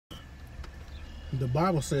The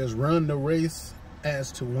Bible says, run the race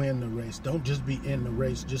as to win the race. Don't just be in the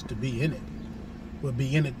race just to be in it, but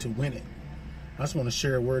be in it to win it. I just want to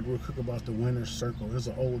share a word real quick about the winner's circle. There's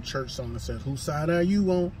an old church song that says, whose side are you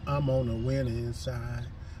on? I'm on the winning side.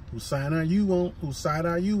 Whose side are you on? Whose side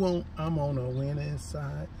are you on? I'm on the winning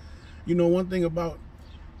side. You know, one thing about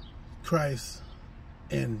Christ,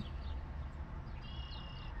 and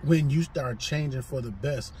when you start changing for the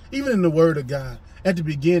best, even in the Word of God, at the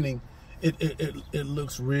beginning, it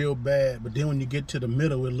looks real bad, but then when you get to the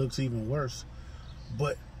middle, it looks even worse.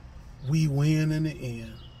 But we win in the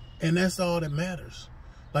end, and that's all that matters.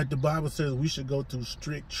 Like the Bible says, we should go through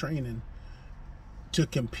strict training to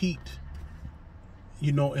compete,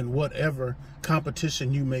 you know, in whatever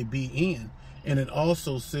competition you may be in. And it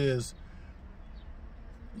also says,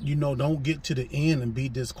 you know, don't get to the end and be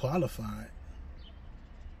disqualified.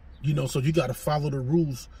 You know, so you got to follow the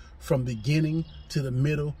rules from beginning to the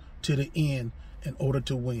middle to the end in order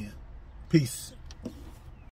to win. Peace.